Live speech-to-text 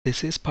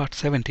This is part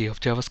 70 of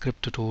JavaScript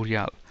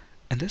tutorial.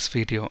 In this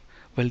video,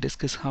 we'll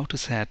discuss how to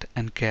set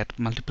and get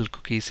multiple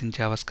cookies in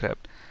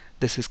JavaScript.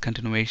 This is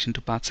continuation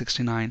to part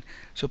 69,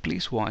 so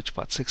please watch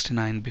part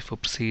 69 before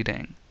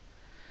proceeding.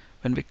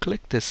 When we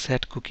click this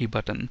set cookie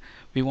button,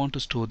 we want to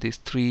store these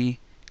three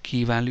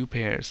key value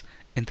pairs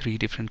in three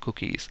different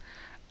cookies.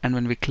 And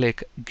when we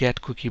click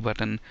get cookie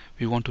button,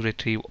 we want to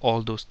retrieve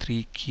all those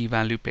three key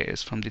value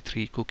pairs from the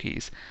three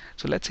cookies.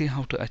 So let's see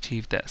how to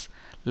achieve this.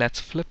 Let's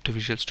flip to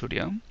Visual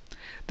Studio.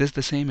 This is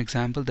the same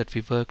example that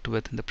we worked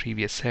with in the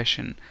previous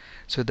session.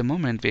 So at the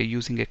moment we are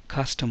using a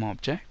custom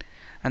object,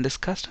 and this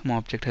custom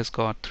object has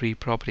got three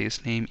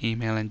properties: name,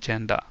 email, and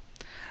gender.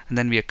 And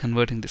then we are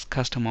converting this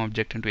custom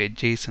object into a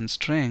JSON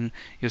string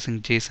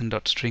using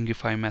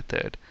JSON.stringify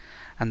method.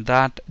 And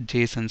that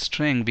JSON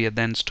string we are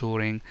then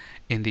storing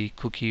in the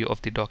cookie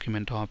of the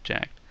document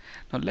object.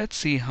 Now let's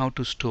see how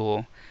to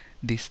store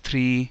these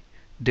three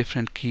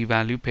different key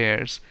value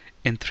pairs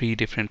in three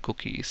different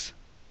cookies.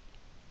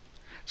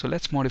 So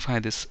let's modify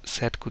this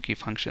setCookie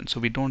function.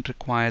 So we don't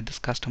require this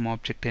custom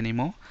object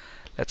anymore.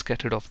 Let's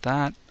get rid of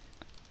that.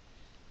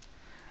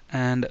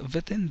 And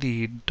within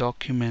the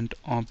document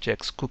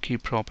object's cookie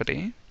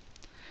property,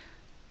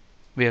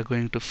 we are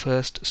going to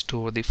first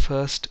store the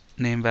first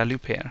name value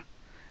pair.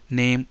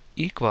 Name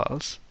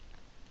equals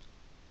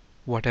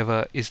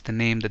whatever is the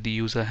name that the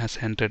user has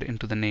entered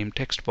into the name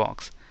text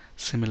box.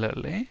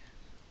 Similarly,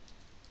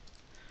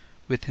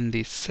 within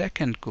the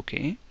second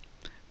cookie,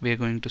 we are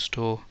going to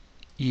store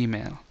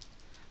email.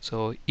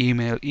 So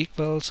email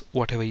equals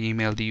whatever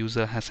email the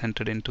user has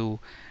entered into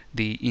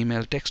the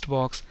email text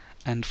box.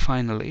 And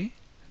finally,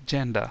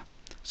 gender.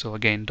 So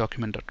again,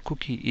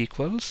 document.cookie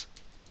equals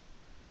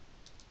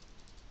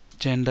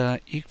gender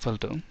equal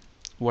to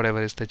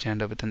whatever is the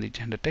gender within the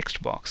gender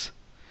text box.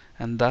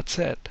 And that's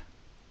it.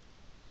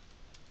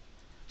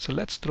 So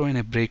let's throw in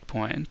a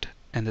breakpoint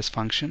in this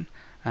function,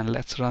 and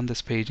let's run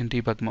this page in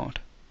debug mode.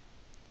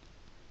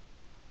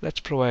 Let's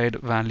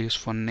provide values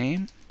for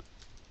name,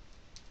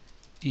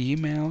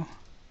 email,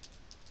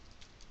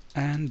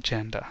 and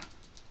gender.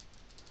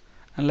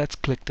 And let's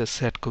click the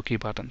set cookie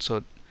button.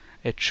 So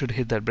it should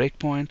hit that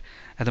breakpoint.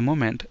 At the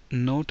moment,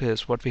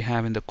 notice what we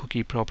have in the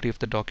cookie property of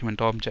the document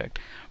object.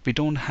 We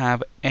don't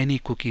have any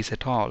cookies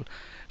at all.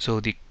 So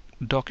the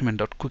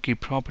document.cookie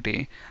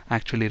property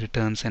actually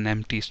returns an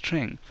empty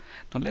string.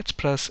 Now let's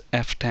press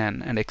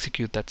F10 and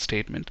execute that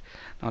statement.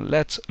 Now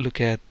let's look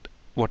at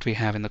what we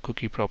have in the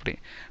cookie property.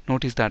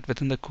 Notice that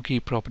within the cookie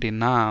property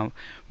now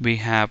we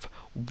have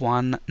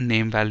one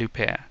name value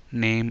pair,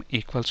 name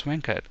equals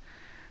Venkat.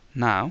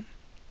 Now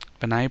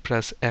when I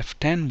press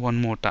F10 one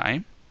more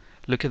time,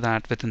 look at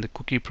that, within the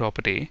cookie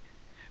property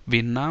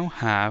we now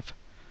have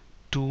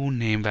two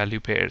name value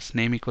pairs,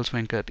 name equals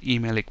Venkat,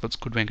 email equals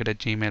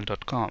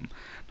goodvenkat@gmail.com.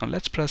 Now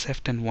let's press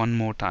F10 one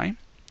more time.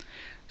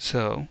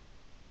 So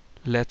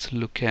let's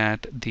look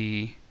at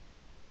the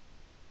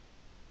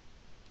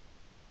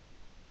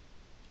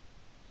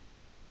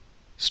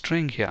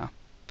string here.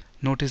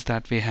 Notice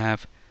that we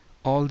have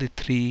all the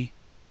three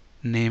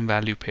name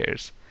value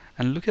pairs,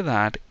 and look at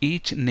that,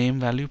 each name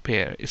value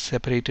pair is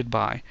separated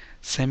by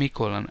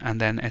semicolon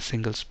and then a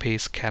single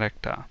space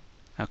character.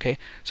 Okay,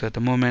 so at the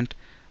moment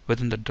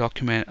within the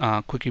document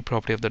cookie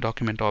property of the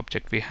document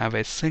object we have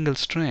a single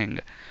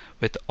string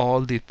with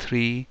all the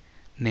three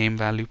name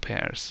value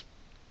pairs.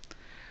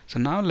 So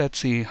now let's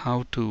see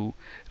how to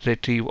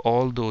retrieve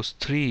all those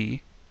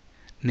three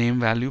name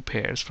value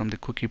pairs from the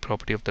cookie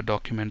property of the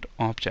document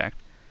object.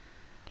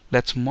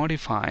 Let's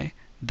modify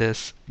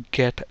this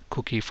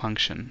getCookie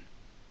function.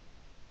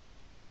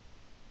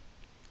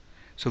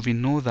 So we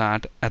know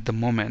that at the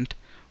moment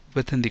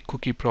within the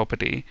cookie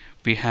property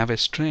we have a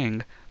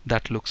string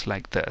that looks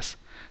like this.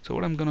 So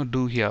what I'm going to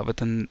do here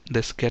within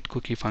this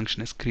getCookie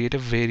function is create a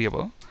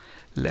variable.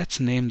 Let's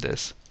name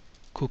this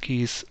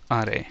cookies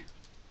array.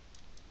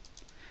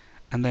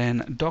 And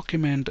then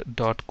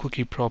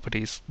document.cookie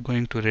property is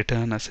going to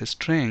return us a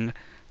string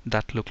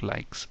that looks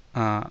like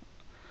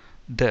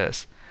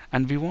this.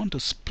 And we want to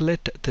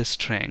split this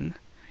string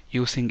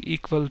using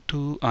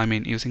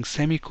using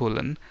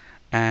semicolon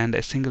and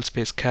a single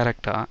space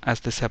character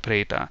as the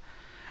separator.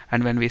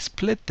 And when we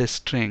split this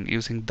string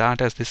using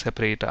that as the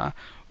separator,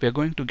 we are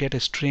going to get a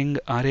string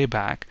array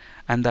back,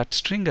 and that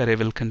string array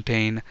will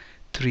contain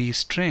three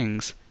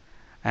strings,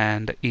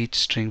 and each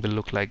string will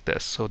look like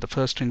this. So the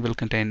first string will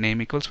contain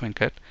name equals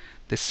Venkat,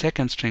 the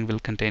second string will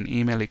contain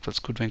email equals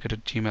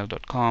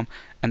goodvenkat@gmail.com,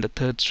 and the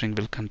third string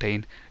will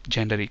contain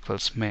gender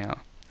equals male.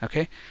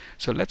 Okay,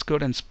 so let's go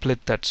ahead and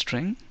split that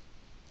string,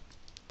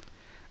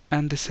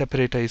 and the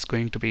separator is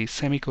going to be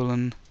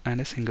semicolon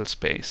and a single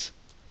space.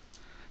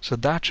 So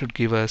that should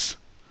give us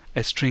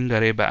a string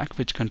array back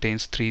which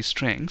contains three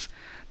strings.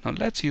 Now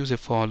let's use a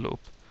for loop.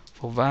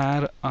 For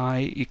var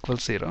I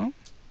equals 0,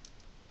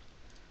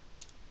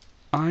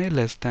 I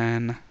less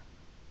than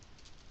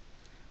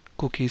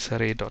cookies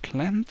array dot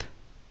length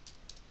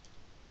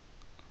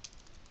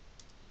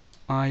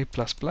I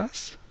plus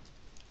plus.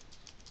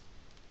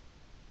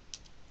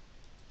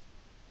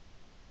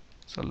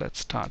 So let's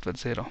start with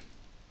 0.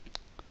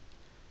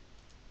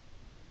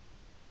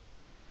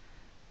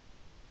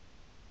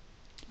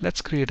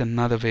 Let's create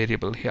another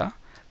variable here.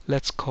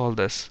 Let's call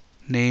this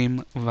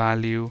name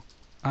value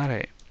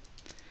array.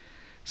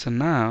 So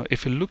now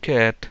if you look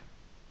at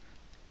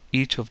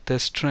each of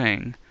this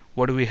string,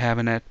 what do we have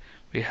in it?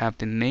 We have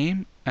the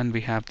name and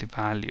we have the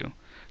value.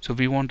 So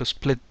we want to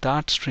split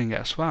that string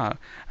as well,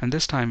 and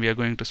this time we are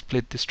going to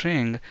split the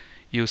string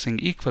using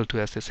equal to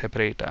as the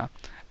separator,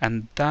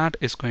 and that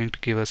is going to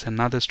give us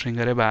another string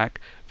array back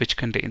which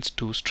contains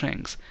two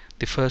strings.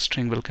 The first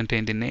string will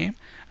contain the name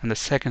and the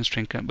second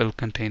string will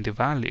contain the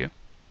value.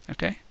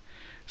 Okay,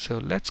 so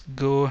let's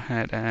go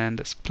ahead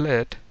and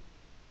split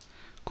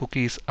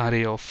cookies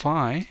array of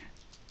 5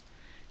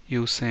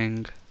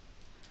 using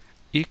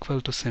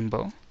equal to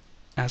symbol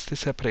as the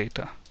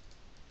separator.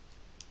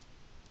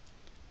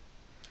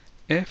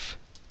 If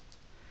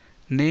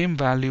name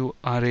value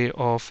array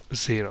of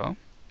 0,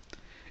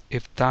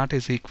 if that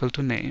is equal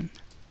to name,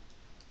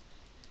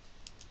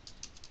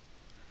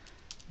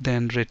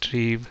 then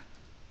retrieve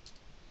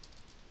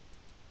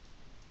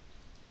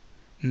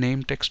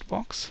name text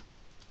box,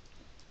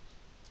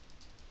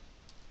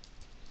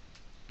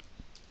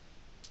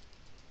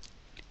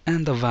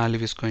 and the value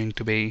is going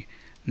to be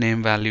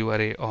name value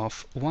array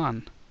of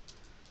 1.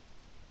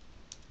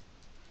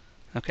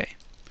 Okay,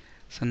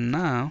 so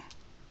now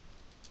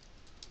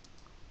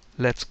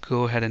let's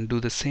go ahead and do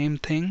the same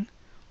thing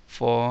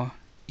for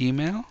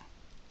email,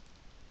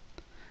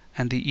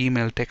 and the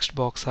email text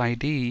box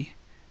ID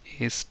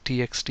is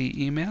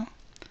txtEmail,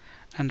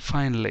 and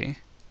finally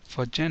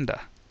for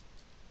gender.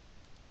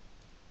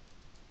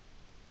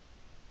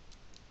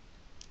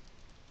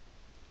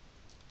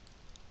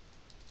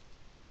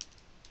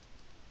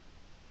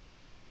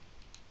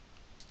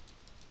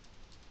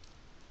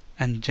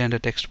 And gender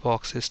text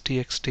box is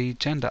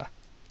txtGender.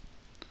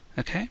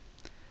 Okay,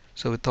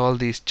 so with all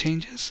these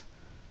changes,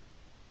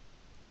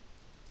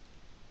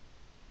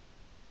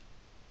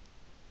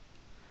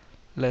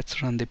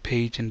 let's run the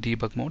page in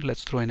debug mode.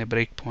 Let's throw in a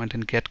breakpoint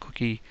in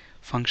getCookie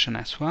function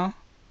as well.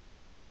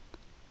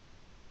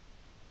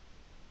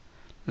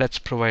 Let's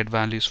provide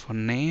values for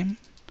name,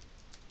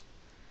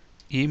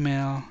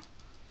 email,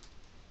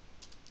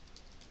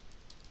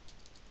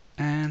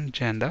 and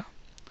gender.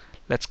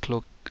 Let's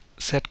click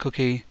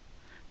setCookie,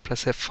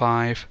 press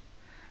F5.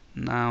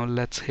 Now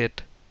let's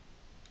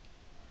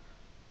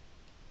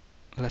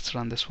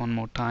run this one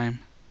more time.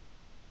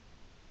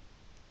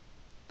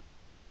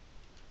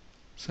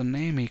 So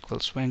name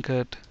equals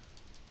Venkat,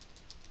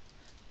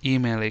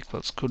 email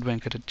equals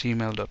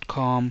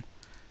goodvenkat@gmail.com,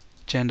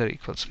 gender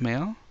equals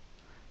male,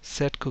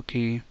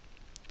 setCookie.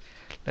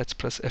 Let's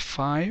press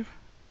F5,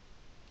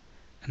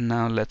 and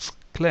now let's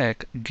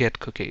click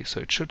getCookie. So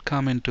it should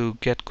come into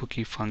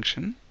getCookie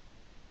function.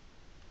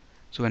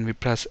 So when we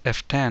press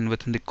F10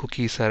 within the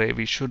cookies array,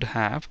 we should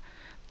have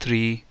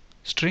 3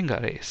 string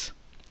arrays.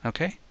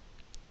 Okay,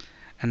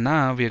 and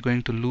now we are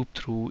going to loop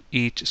through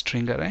each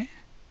string array.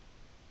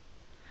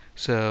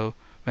 So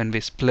when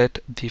we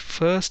split the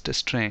first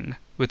string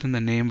within the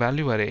name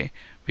value array,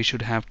 we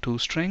should have 2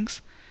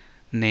 strings,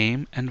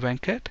 name and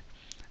Venkat,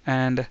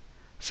 and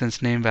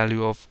since name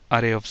value of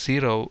array of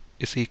 0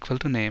 is equal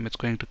to name, it's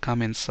going to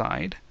come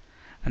inside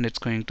and it's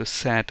going to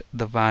set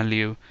the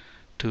value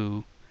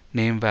to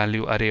name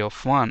value array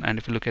of 1. And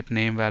if you look at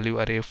name value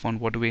array of 1,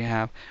 what do we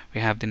have?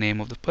 We have the name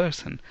of the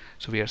person,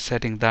 so we are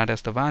setting that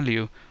as the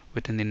value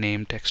within the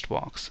name text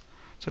box.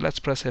 So let's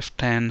press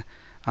F10,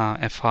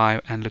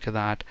 F5, and look at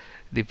that,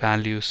 the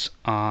values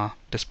are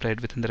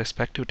displayed within the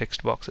respective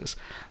text boxes.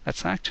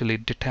 Let's actually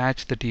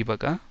detach the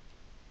debugger,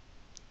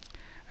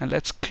 and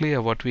let's clear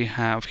what we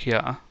have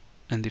here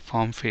in the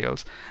form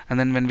fields, and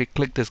then when we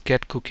click this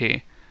get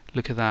cookie,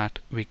 look at that,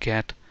 we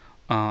get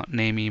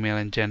name, email,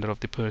 and gender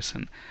of the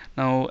person.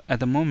 Now at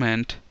the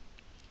moment,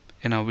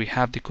 we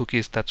have the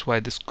cookies, that's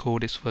why this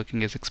code is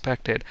working as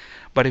expected.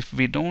 But if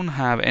we don't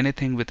have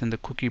anything within the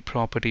cookie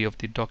property of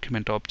the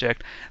document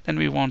object, then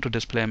we want to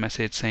display a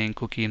message saying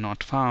cookie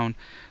not found.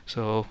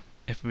 So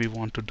if we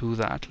want to do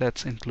that,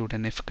 let's include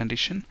an if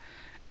condition.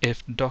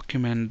 If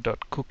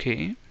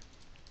document.cookie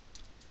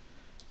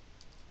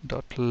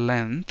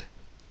 .length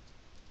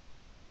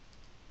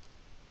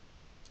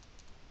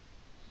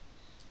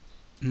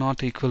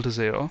not equal to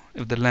 0.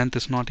 If the length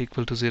is not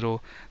equal to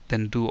 0,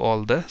 then do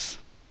all this.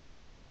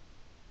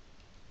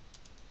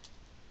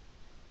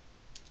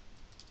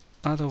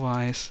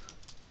 Otherwise,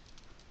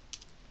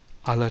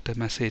 alert a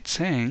message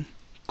saying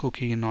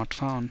cookie not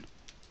found.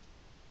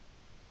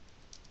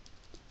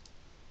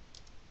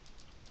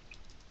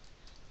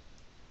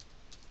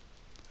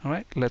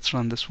 Alright, let's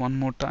run this one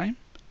more time.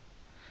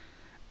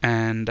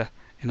 And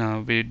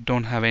we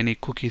don't have any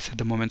cookies at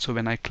the moment, so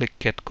when I click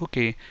get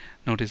cookie,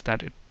 notice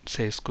that it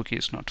says cookie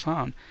is not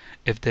found.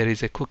 If there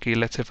is a cookie,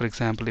 let's say for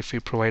example if we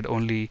provide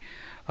only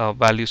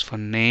values for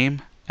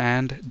name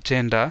and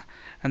gender,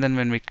 and then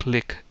when we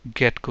click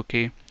get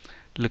cookie,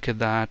 look at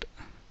that,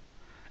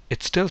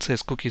 it still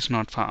says cookie is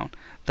not found.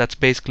 That's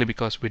basically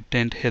because we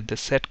didn't hit the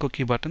set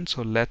cookie button.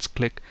 So let's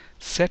click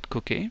set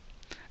cookie,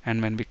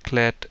 and when we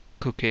click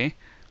cookie,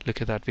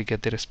 look at that, we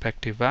get the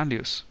respective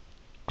values.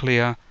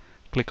 Clear,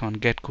 click on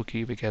get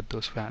cookie, we get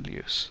those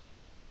values.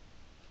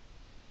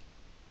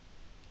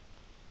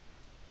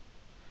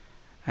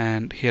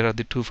 And here are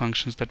the two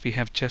functions that we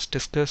have just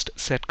discussed,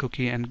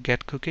 setCookie and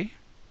getCookie.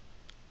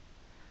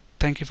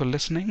 Thank you for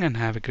listening and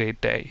have a great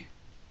day.